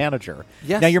tell my manager.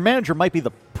 Yes. Now your manager might be the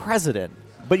president,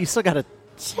 but you still got to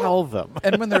tell them.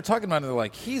 And when they're talking about it, they're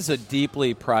like, he's a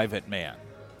deeply private man.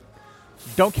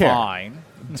 Don't care. Fine.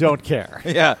 Don't care.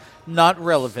 Yeah, not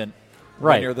relevant.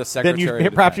 Right. When you're the Secretary.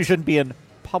 Then perhaps you shouldn't be in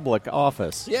public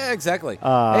office. Yeah, exactly.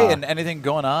 Hey, and anything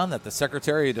going on that the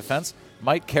Secretary of Defense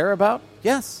might care about?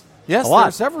 Yes. A lot. There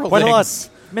are several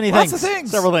things. Many lots things. Of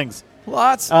things. Several things.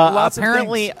 Lots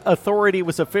apparently, of things. authority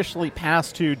was officially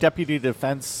passed to Deputy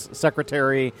Defense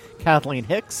Secretary Kathleen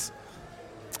Hicks,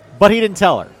 but he didn't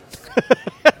tell her.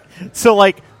 So,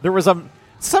 there was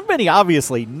somebody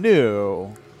obviously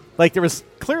knew. There was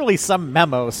clearly some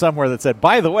memo somewhere that said,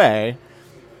 by the way,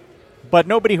 but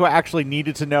nobody who actually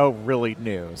needed to know really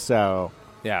knew. So,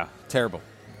 yeah, terrible.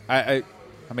 I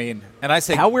mean, and I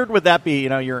say, how weird would that be?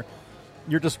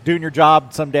 You're just doing your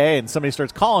job someday, and somebody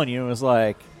starts calling you and is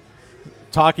like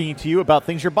talking to you about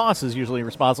things your boss is usually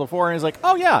responsible for, and he's like,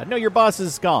 "Oh yeah, no, your boss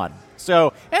is gone."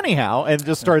 So anyhow, and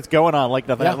just starts going on like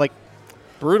nothing, like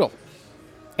brutal.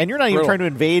 And you're not even trying to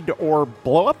invade or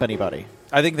blow up anybody.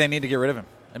 I think they need to get rid of him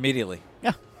immediately.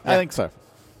 Yeah. I think so.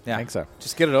 Yeah, I think so.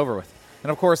 Just get it over with.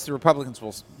 And of course, the Republicans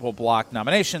will block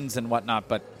nominations and whatnot.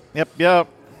 But yep.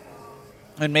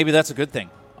 And maybe that's a good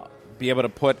thing. Be able to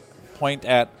point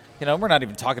at. We're not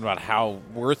even talking about how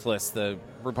worthless the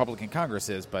Republican Congress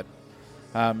is, but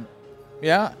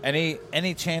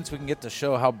any chance we can get to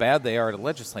show how bad they are at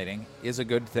legislating is a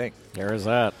good thing. There is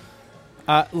that.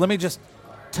 Let me just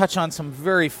touch on some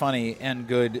very funny and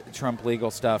good Trump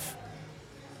legal stuff.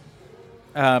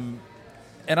 And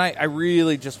I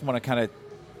really just want to kind of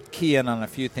key in on a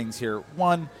few things here.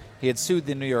 One, he had sued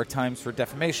the New York Times for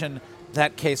defamation.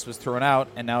 That case was thrown out,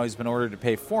 and now he's been ordered to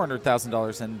pay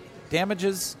 $400,000 in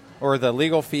damages or the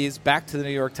legal fees back to the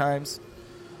New York Times.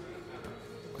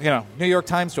 New York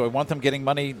Times, do I want them getting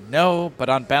money? No, but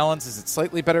on balance, is it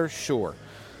slightly better? Sure.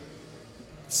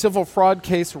 Civil fraud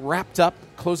case wrapped up,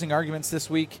 closing arguments this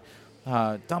week.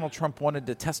 Donald Trump wanted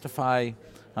to testify,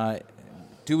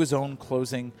 do his own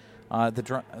closing.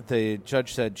 The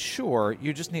judge said, sure,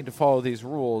 you just need to follow these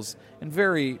rules, and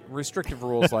very restrictive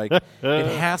rules like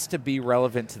it has to be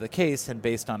relevant to the case and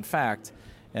based on fact.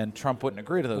 And Trump wouldn't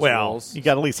agree to those rules. You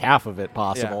got at least half of it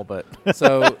possible, but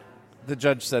so the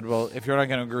judge said, well, if you're not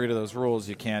going to agree to those rules,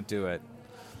 you can't do it.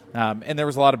 And there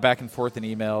was a lot of back and forth in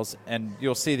emails, and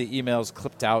you'll see the emails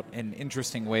clipped out in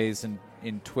interesting ways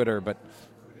in Twitter, but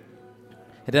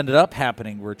it ended up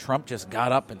happening where Trump just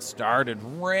got up and started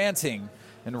ranting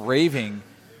and raving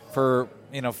for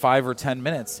 5 or 10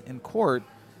 minutes in court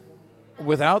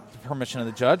without the permission of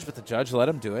the judge, but the judge let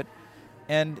him do it.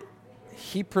 And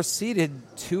he proceeded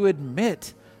to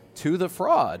admit to the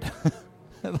fraud.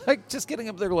 Like, just getting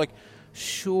up there like,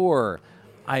 sure,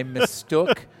 I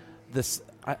mistook this.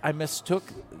 I mistook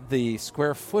the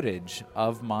square footage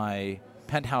of my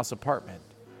penthouse apartment.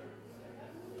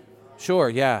 Sure,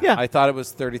 yeah. I thought it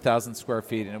was 30,000 square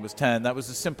feet, and it was 10. That was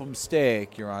a simple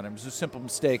mistake, Your Honor. It was a simple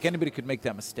mistake. Anybody could make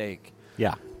that mistake.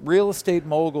 Yeah. Real estate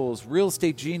moguls, real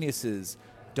estate geniuses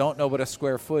don't know what a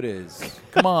square foot is.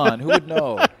 Come on, who would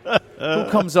know? Who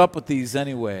comes up with these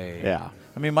anyway? Yeah.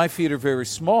 I mean, my feet are very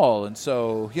small, and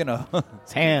so,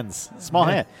 It's hands. Small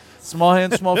hand. Small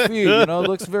hands, small feet. It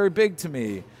looks very big to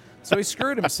me. So he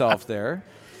screwed himself there.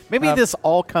 Maybe this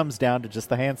all comes down to just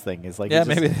the hands thing. Is like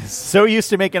maybe it is. So used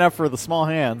to making up for the small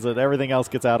hands that everything else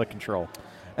gets out of control.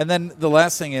 And then the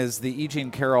last thing is the E.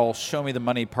 Jean Carroll Show Me the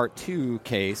Money Part 2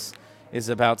 case is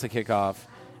about to kick off.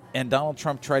 And Donald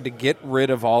Trump tried to get rid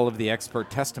of all of the expert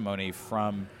testimony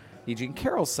from E. Jean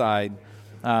Carroll's side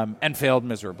and failed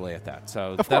miserably at that.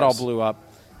 So that all blew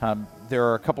up. There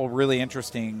are a couple really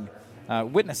interesting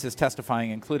witnesses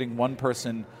testifying, including one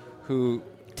person who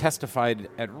testified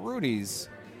at Rudy's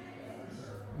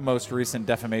most recent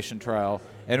defamation trial,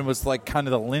 and it was like kind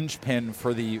of the linchpin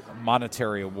for the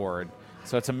monetary award.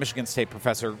 So it's a Michigan State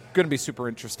professor. Going to be super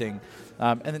interesting.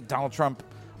 And then Donald Trump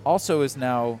also is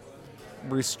now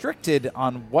restricted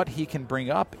on what he can bring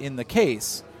up in the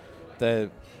case. The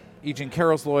E. Jean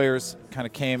Carroll's lawyers kind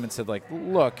of came and said, like,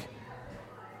 look,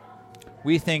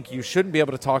 we think you shouldn't be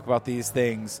able to talk about these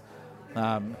things.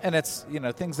 And it's,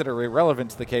 things that are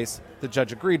irrelevant to the case. The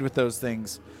judge agreed with those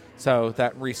things. So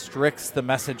that restricts the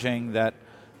messaging that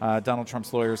Donald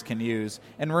Trump's lawyers can use.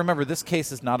 And remember, this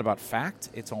case is not about fact.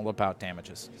 It's all about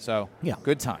damages. So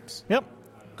good times. Yep.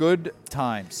 Good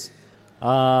times.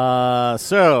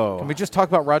 So can we just talk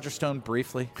about Roger Stone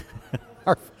briefly?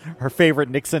 our favorite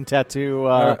Nixon tattoo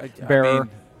bearer.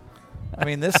 I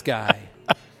mean, this guy.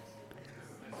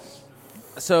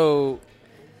 So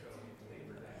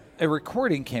a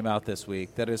recording came out this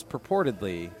week that is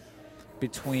purportedly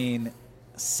between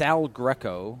Sal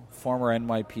Greco, former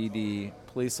NYPD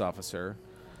police officer,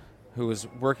 who was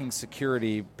working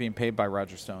security being paid by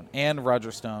Roger Stone, and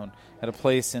Roger Stone at a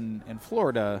place in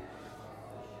Florida.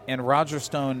 And Roger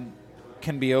Stone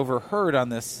can be overheard on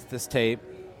this tape.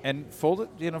 And full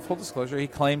disclosure, he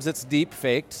claims it's deep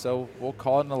faked, so we'll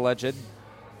call it an alleged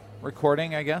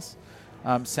recording, I guess,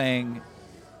 saying,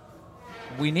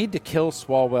 we need to kill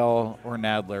Swalwell or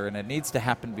Nadler, and it needs to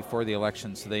happen before the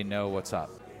election so they know what's up.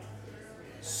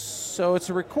 So it's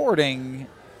a recording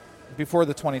before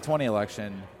the 2020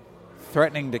 election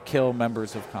threatening to kill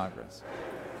members of Congress.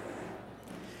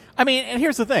 I mean, and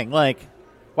here's the thing, like,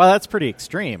 well, that's pretty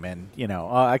extreme, and,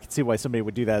 I can see why somebody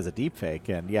would do that as a deep fake,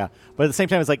 and but at the same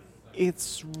time, it's like,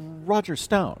 it's Roger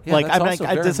Stone. Yeah, like, that's I mean, also it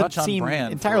very doesn't much on seem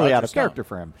brand entirely for out of Roger character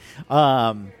for him.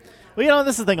 Well,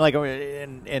 this is the thing, like,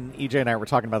 and EJ and I were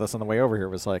talking about this on the way over here,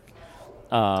 was like,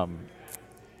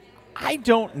 I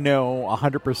don't know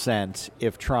 100%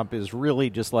 if Trump is really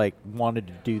just, like, wanted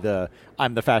to do the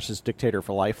I'm the fascist dictator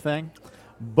for life thing.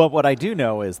 But what I do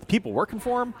know is the people working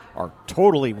for him are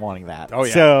totally wanting that. Oh,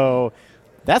 yeah. So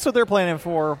that's what they're planning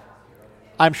for.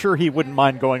 I'm sure he wouldn't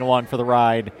mind going along for the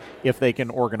ride if they can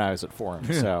organize it for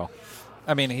him. So,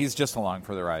 I mean, he's just along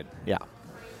for the ride. Yeah.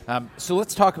 So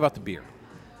let's talk about the beer.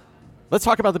 Let's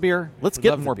talk about the beer. Let's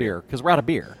get more beer because we're out of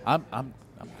beer.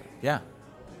 Yeah.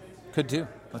 Could do.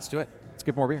 Let's do it. Let's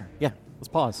get more beer. Yeah. Let's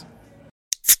pause.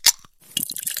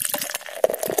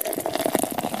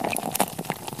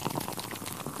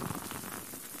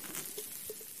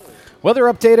 Weather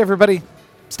update, everybody.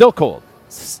 Still cold.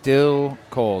 Still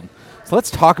cold. So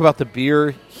let's talk about the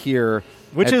beer here.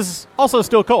 Which is also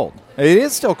still cold. It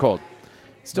is still cold.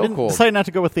 Still cold. Decided not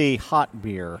to go with the hot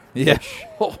beer. Yeah.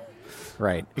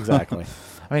 Right, exactly.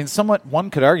 I mean, one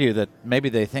could argue that maybe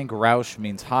they think Rausch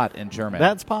means hot in German.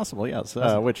 That's possible, yes.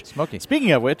 Which smoky.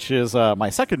 Speaking of which, is my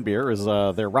second beer is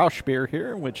their Rausch beer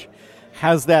here, which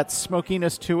has that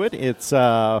smokiness to it. It's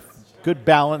good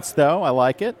balance, though. I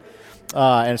like it.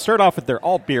 And start off with their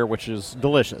alt beer, which is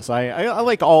delicious. I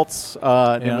like alts.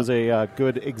 It was a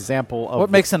good example of what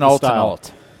makes an alt style. an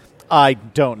alt. I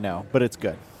don't know, but it's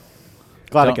good.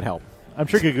 Glad I could help. I'm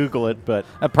sure you could Google it, but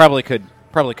I probably could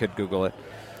Google it.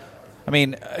 I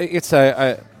mean, it's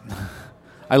I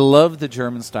love the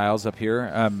German styles up here.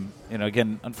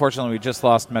 Again, unfortunately, we just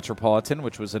lost Metropolitan,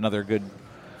 which was another good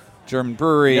German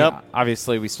brewery. Yep.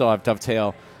 Obviously, we still have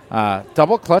Dovetail.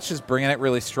 Double Clutch is bringing it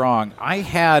really strong.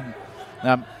 I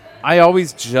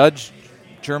always judge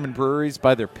German breweries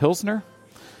by their Pilsner.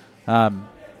 The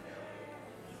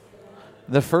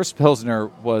first Pilsner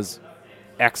was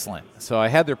excellent. So I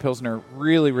had their Pilsner,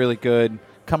 really, really good,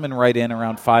 coming right in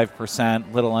around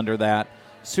 5%, little under that.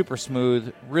 Super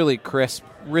smooth, really crisp,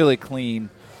 really clean,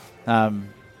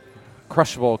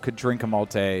 crushable, could drink them all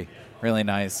day, really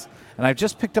nice. And I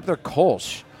just picked up their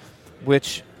Kolsch,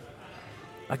 which,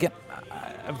 again,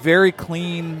 a very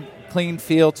clean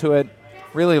feel to it,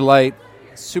 really light,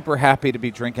 super happy to be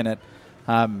drinking it.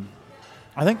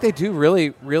 I think they do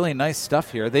really, really nice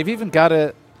stuff here. They've even got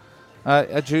a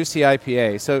juicy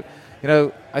IPA. So,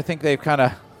 I think they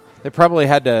probably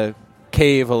had to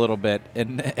cave a little bit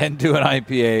and do an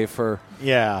IPA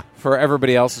for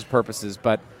everybody else's purposes.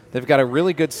 But they've got a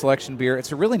really good selection beer.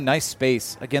 It's a really nice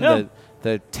space. Again,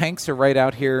 the tanks are right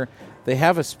out here. They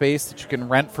have a space that you can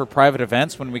rent for private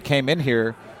events. When we came in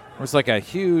here, it was like a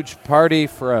huge party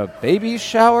for a baby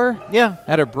shower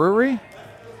at a brewery.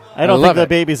 I don't think the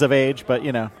baby's of age, but,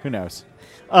 who knows.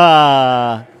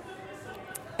 And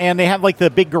they have,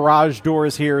 the big garage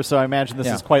doors here, so I imagine this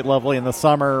is quite lovely in the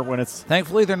summer when it's...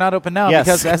 Thankfully, they're not open now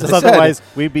because as I otherwise said,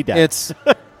 we'd be dead. It's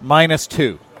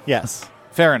 -2. Yes.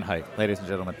 Fahrenheit, ladies and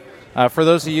gentlemen. For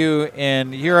those of you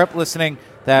in Europe listening,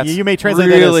 that's you may translate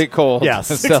really that as, cold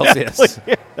Celsius.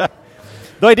 Exactly.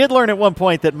 Though I did learn at one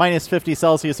point that -50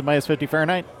 Celsius and -50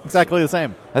 Fahrenheit, exactly the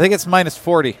same. I think it's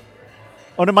 -40.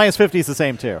 Oh, no, -50 is the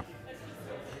same, too.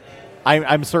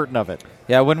 I'm certain of it.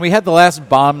 Yeah, when we had the last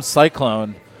bomb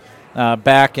cyclone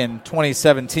back in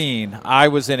 2017, I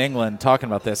was in England talking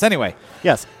about this. Anyway.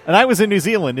 Yes, and I was in New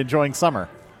Zealand enjoying summer.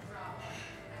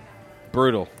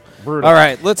 Brutal. All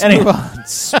right, let's move on.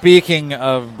 Speaking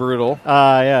of brutal.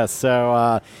 Yes,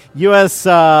 so U.S.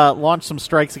 launched some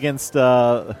strikes against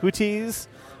Houthis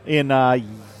in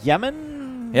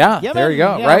Yemen? Yeah, there you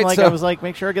go. Yeah, right? I was like,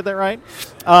 make sure I get that right.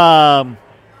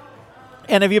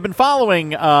 And have you been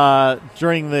following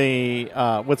during the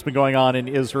what's been going on in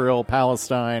Israel,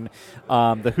 Palestine?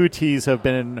 The Houthis have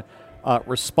been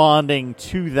responding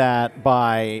to that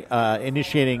by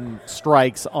initiating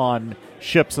strikes on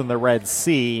ships in the Red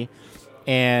Sea.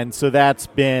 And so that's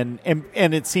been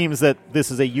and it seems that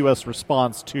this is a U.S.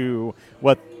 response to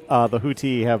what the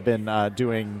Houthi have been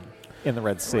doing in the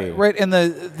Red Sea. Right, and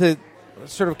the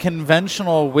sort of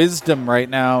conventional wisdom right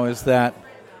now is that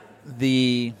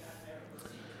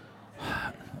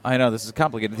I know this is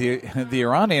complicated. The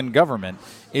Iranian government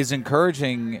is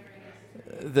encouraging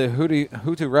the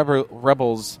Houthi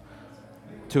rebels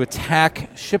to attack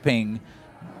shipping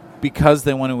because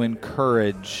they want to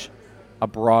encourage a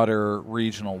broader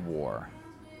regional war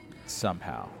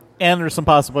somehow. And there's some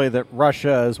possibility that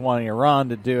Russia is wanting Iran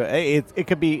to do it. It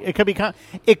could be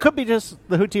just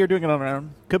the Houthi are doing it on their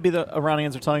own. Could be the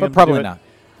Iranians are telling them to do it. But probably not.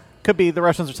 Could be the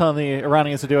Russians are telling the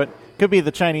Iranians to do it. Could be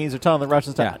the Chinese are telling the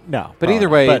Russians to No. But either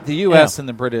way, the U.S. and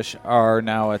the British are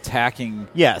now attacking.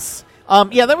 Yes.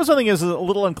 That was something that was a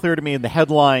little unclear to me in the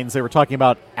headlines. They were talking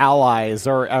about allies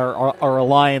or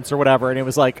alliance or whatever, and it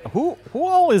was like, who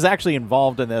all is actually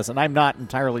involved in this? And I'm not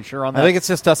entirely sure on that. I think it's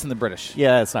just us and the British.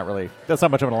 Yeah, that's not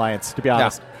much of an alliance, to be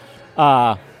honest.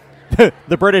 Yeah.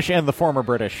 The British and the former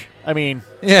British. I mean...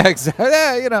 Yeah, exactly.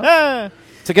 Yeah,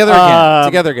 Together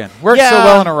again. Worked so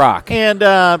well in Iraq. And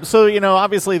so,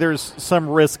 obviously there's some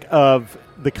risk of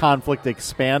the conflict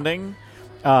expanding,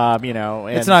 And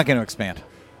it's not going to expand.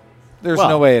 There's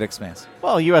no way it expands.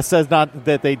 Well, the U.S. says not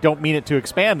that they don't mean it to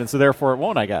expand, and so therefore it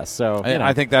won't, I guess. So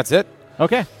I think that's it.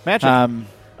 Okay, magic.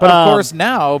 But of course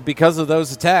now, because of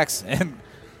those attacks and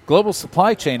global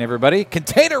supply chain, everybody,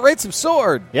 container rates have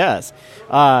soared. Yes.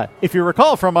 If you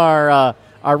recall from our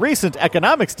recent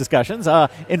economics discussions,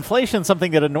 inflation is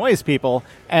something that annoys people,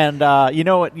 and you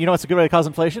know what's a good way to cause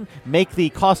inflation? Make the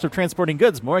cost of transporting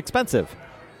goods more expensive.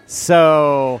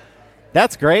 So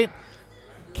that's great.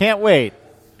 Can't wait.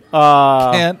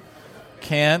 Can't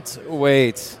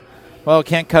wait. Well,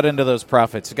 can't cut into those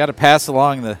profits. You got to pass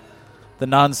along the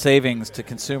non-savings to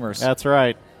consumers. That's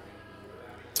right.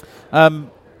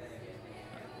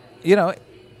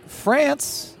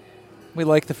 France. We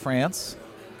like the France.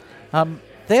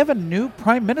 They have a new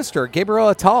prime minister, Gabriel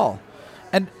Attal,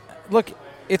 and look,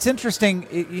 it's interesting.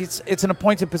 It's an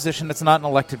appointed position. It's not an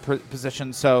elected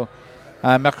position. So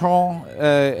Macron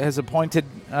has appointed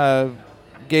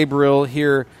Gabriel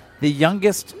here, the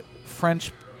youngest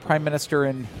French prime minister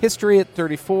in history at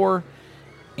 34,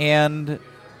 and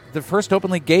the first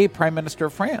openly gay prime minister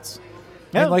of France.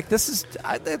 Yeah. And this is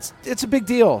it's a big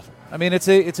deal. I mean, it's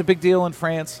a big deal in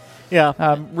France.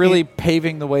 Yeah, really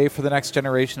paving the way for the next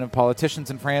generation of politicians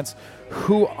in France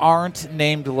who aren't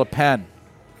named Le Pen.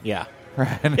 Yeah,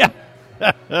 right.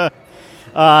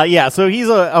 Yeah. So he's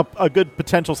a good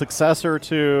potential successor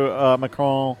to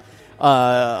Macron.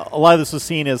 A lot of this was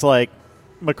seen as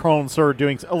Macron's sort of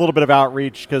doing a little bit of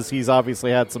outreach because he's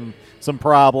obviously had some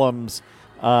problems.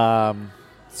 So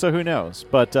who knows?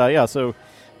 But so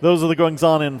those are the goings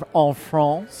on in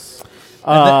France.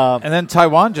 And then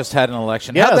Taiwan just had an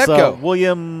election. How'd that go?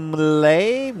 William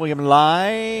Lai.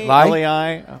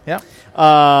 Yeah.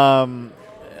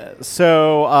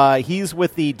 So he's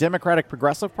with the Democratic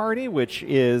Progressive Party, which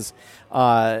is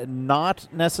not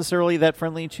necessarily that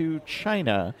friendly to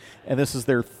China, and this is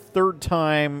their third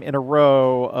time in a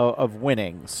row of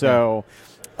winning. So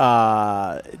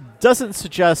doesn't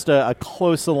suggest a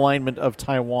close alignment of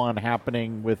Taiwan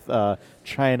happening with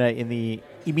China in the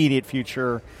immediate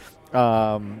future.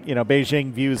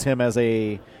 Beijing views him as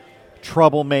a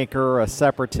troublemaker, a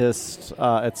separatist,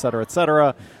 et cetera, et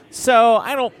cetera. So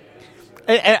I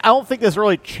don't think this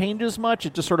really changes much.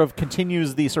 It just sort of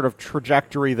continues the sort of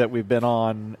trajectory that we've been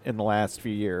on in the last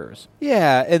few years.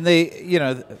 Yeah, and they,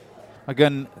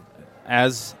 again,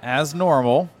 as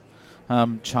normal,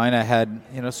 China had,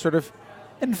 sort of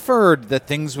inferred that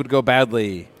things would go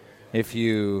badly if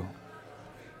you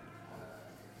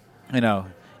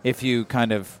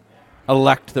kind of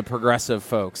elect the progressive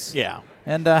folks. Yeah.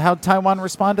 And how'd Taiwan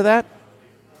respond to that?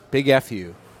 Big F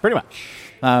you. Pretty much.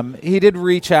 He did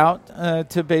reach out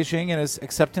to Beijing in his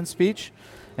acceptance speech,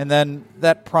 and then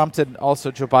that prompted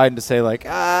also Joe Biden to say, like,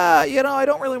 I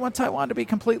don't really want Taiwan to be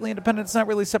completely independent. It's not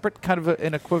really separate, kind of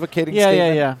an equivocating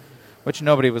statement. Yeah. Which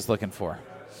nobody was looking for.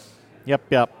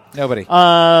 Yep. Nobody.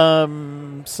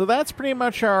 So that's pretty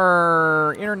much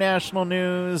our international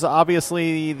news.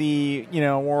 Obviously, the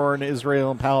war in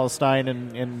Israel and Palestine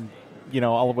and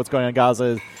all of what's going on in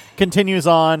Gaza continues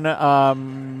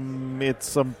on.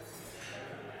 It's a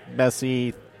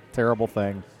messy, terrible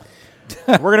thing.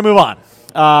 We're gonna move on.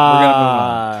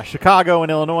 Chicago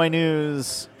and Illinois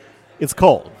news. It's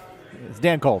cold. It's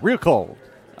damn cold. Real cold.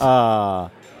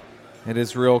 It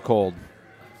is real cold.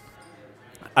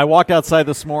 I walked outside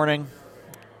this morning,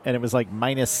 and it was like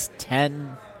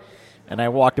 -10, and I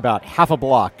walked about half a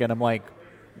block, and I'm like,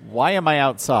 why am I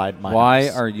outside my Why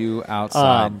house? are you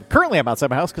outside? Currently, I'm outside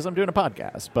my house because I'm doing a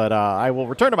podcast, but I will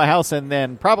return to my house and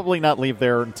then probably not leave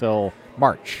there until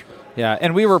March. Yeah,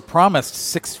 and we were promised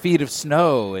 6 feet of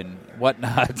snow and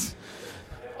whatnot.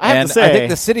 I have to say, I think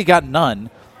the city got none,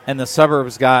 and the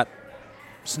suburbs got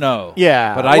snow.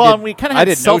 Yeah, but we kind of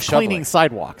had self-cleaning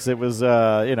sidewalks. It was,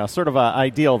 sort of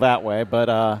ideal that way, but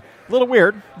a little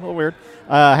weird.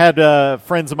 I had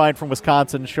friends of mine from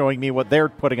Wisconsin showing me what they're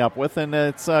putting up with, and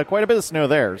it's quite a bit of snow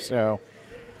there. So,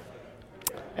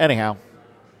 anyhow,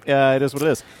 it is what it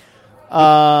is.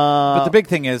 But the big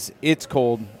thing is, it's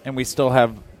cold, and we still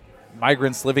have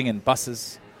migrants living in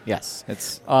buses. Yes,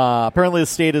 it's apparently the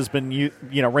state has been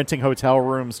renting hotel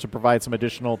rooms to provide some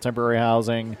additional temporary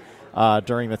housing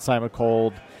during this time of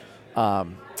cold.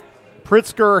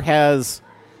 Pritzker has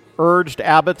urged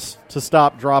Abbott to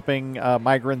stop dropping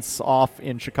migrants off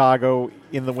in Chicago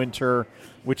in the winter,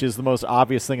 which is the most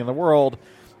obvious thing in the world.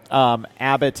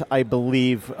 Abbott, I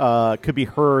believe, could be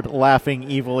heard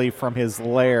laughing evilly from his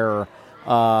lair.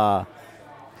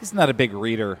 He's not a big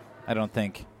reader, I don't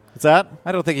think. What's that?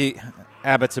 I don't think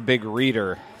Abbott's a big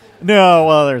reader. No,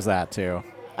 well, there's that, too.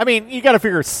 I mean, you got to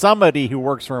figure somebody who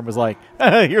works for him was like,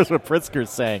 here's what Pritzker's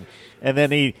saying. And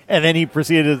then he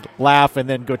proceeded to laugh and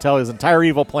then go tell his entire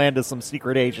evil plan to some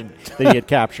secret agent that he had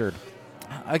captured.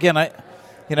 Again,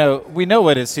 we know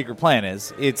what his secret plan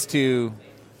is. It's to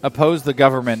oppose the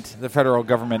government, the federal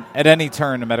government, at any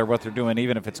turn, no matter what they're doing,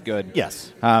 even if it's good.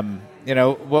 Yes.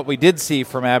 What we did see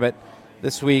from Abbott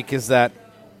this week is that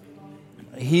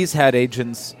he's had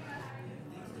agents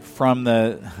from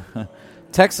the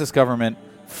Texas government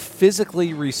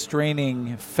physically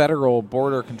restraining federal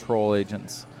border control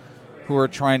agents who are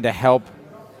trying to help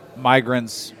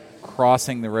migrants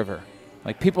crossing the river.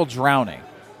 Like people drowning.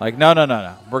 Like, no.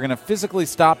 We're going to physically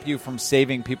stop you from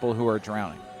saving people who are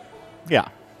drowning. Yeah.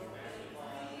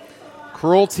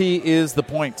 Cruelty is the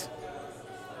point.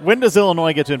 When does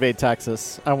Illinois get to invade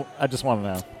Texas? I just want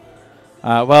to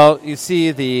know. Well, you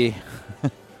see the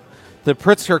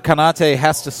Pritzker Kanate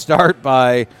has to start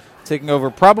by taking over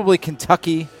probably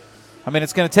Kentucky. I mean,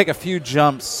 it's going to take a few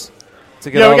jumps to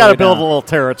get we got to build a little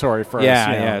territory first.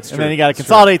 Yeah, it's true. And then you got to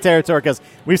consolidate territory because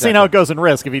we've seen how it goes in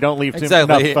risk if you don't leave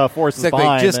enough forces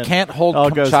behind. Just can't hold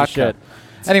Kamchatka.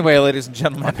 Anyway, ladies and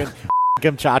gentlemen.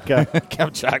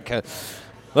 Kamchatka.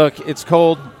 Look, it's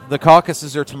cold. The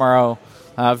caucuses are tomorrow.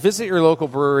 Visit your local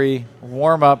brewery.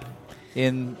 Warm up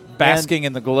basking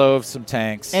in the glow of some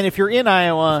tanks. And if you're in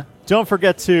Iowa, don't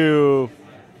forget to...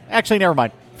 Actually, never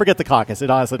mind. Forget the caucus. It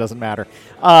honestly doesn't matter.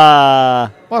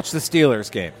 Watch the Steelers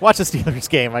game. Watch the Steelers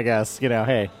game, I guess.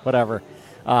 Hey, whatever.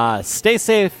 Stay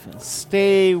safe,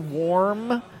 stay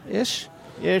warm Ish.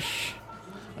 ish.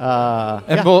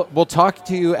 And we'll talk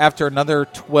to you after another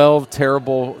 12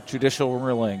 terrible judicial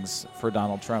rulings for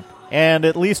Donald Trump. And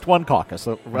at least one caucus.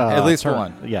 At least turn.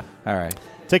 one. Yeah. All right.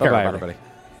 Take care, Bye-bye, everybody. everybody.